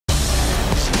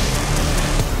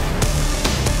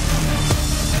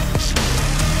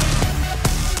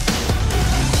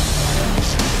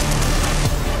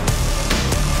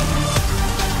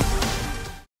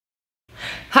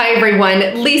Hi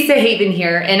everyone, Lisa Haven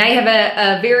here, and I have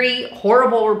a very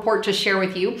horrible report to share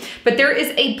with you, but there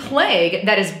is a plague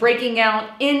that is breaking out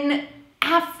in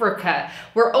Africa,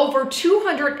 where over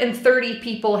 230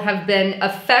 people have been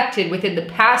affected within the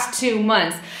past 2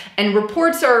 months, and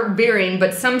reports are varying,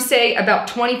 but some say about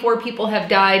 24 people have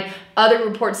died. Other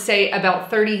reports say about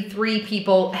 33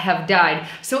 people have died.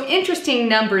 So interesting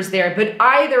numbers there, but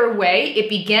either way, it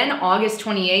began August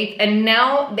 28th, and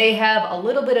now they have a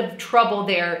little bit of trouble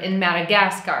there in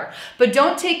Madagascar. But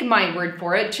don't take my word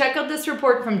for it. Check out this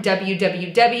report from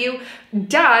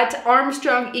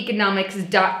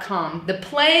www.armstrongeconomics.com. The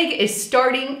plague is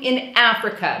starting in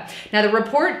Africa. Now, the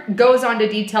report goes on to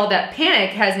detail that panic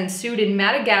has ensued in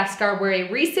Madagascar, where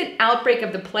a recent outbreak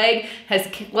of the plague has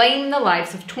claimed the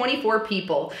lives of 24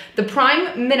 people. The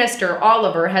Prime Minister,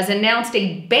 Oliver, has announced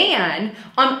a ban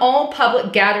on all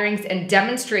public gatherings and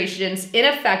demonstrations in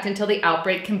effect until the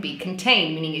outbreak can be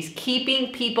contained, meaning he's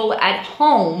keeping people at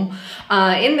home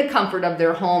in the comfort of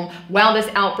their home while this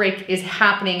outbreak is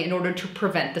happening in order to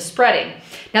prevent the spreading.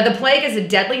 Now, the plague is a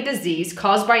deadly disease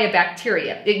caused by a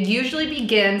bacteria. It usually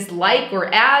begins like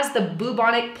or as the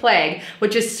bubonic plague,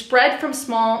 which is spread from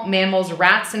small mammals,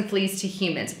 rats, and fleas to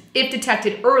humans. If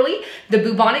detected early, the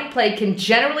bubonic plague can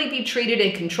generally be treated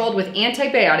and controlled with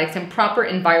antibiotics and proper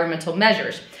environmental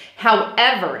measures.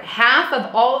 However, half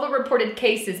of all the reported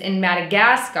cases in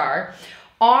Madagascar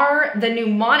are the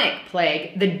pneumonic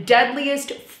plague, the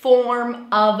deadliest form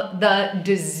of the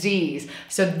disease.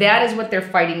 So that is what they're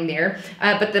fighting there.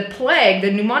 But the plague, the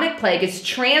pneumonic plague, is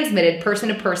transmitted person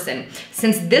to person.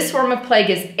 Since this form of plague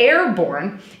is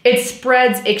airborne, it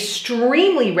spreads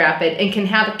extremely rapid and can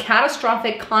have a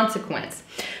catastrophic consequence.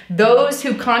 Those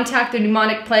who contact the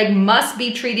pneumonic plague must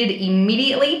be treated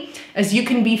immediately, as you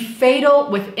can be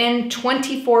fatal within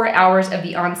 24 hours of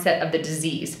the onset of the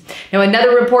disease. Now,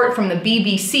 another report from the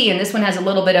BBC, and this one has a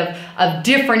little bit of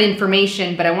different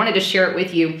information, but I wanted to share it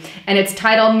with you, and it's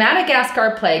titled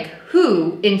Madagascar Plague,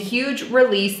 WHO in Huge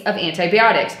Release of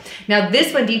Antibiotics. Now,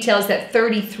 this one details that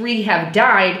 33 have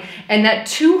died and that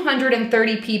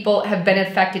 230 people have been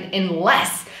affected in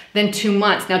less than 2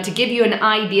 months. Now, to give you an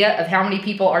idea of how many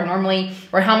people are normally,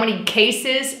 or how many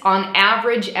cases on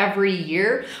average every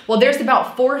year, well, there's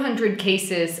about 400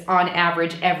 cases on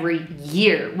average every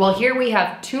year. Well, here we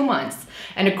have 2 months,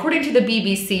 and according to the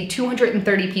BBC,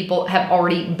 230 people have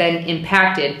already been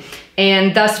impacted.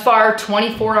 And thus far,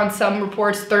 24 on some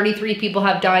reports, 33 people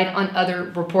have died on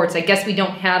other reports. I guess we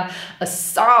don't have a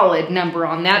solid number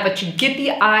on that, but you get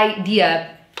the idea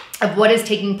of what is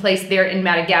taking place there in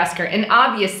Madagascar. And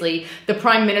obviously, the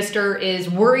Prime Minister is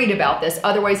worried about this.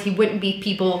 Otherwise, he wouldn't be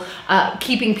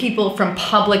keeping people from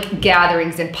public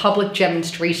gatherings and public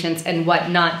demonstrations and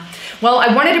whatnot. Well,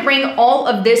 I wanted to bring all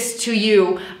of this to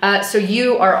you so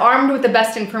you are armed with the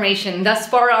best information. Thus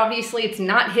far, obviously, it's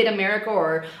not hit America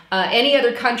or any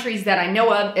other countries that I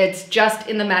know of. It's just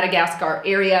in the Madagascar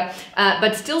area,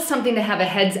 but still something to have a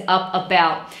heads up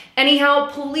about. Anyhow,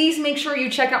 please make sure you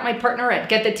check out my partner at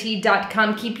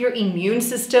getthetea.com. Keep your immune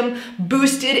system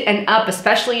boosted and up,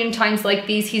 especially in times like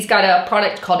these. He's got a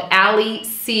product called Ali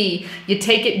C. You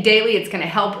take it daily. It's going to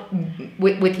help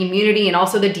with immunity and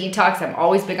also the detox. I'm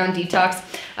always big on detox,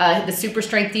 the super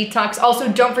strength detox.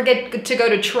 Also, don't forget to go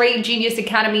to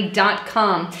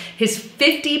TradeGeniusAcademy.com. His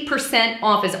 50%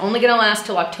 off is only going to last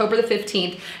till October the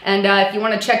 15th. And if you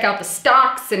want to check out the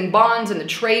stocks and bonds and the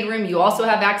trade room, you also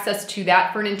have access to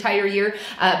that for an entire year.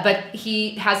 But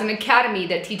he has an academy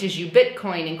that teaches you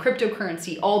Bitcoin and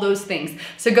cryptocurrency, all those things.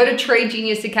 So go to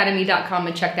TradeGeniusAcademy.com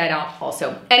and check that out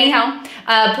also. Anyhow,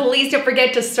 please don't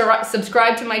forget to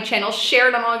subscribe to my channel, share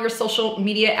it on all your social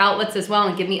media outlets as well,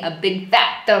 and give me a big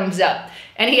fat thumbs up.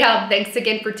 Anyhow, thanks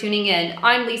again for tuning in.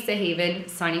 I'm Lisa Haven,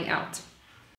 signing out.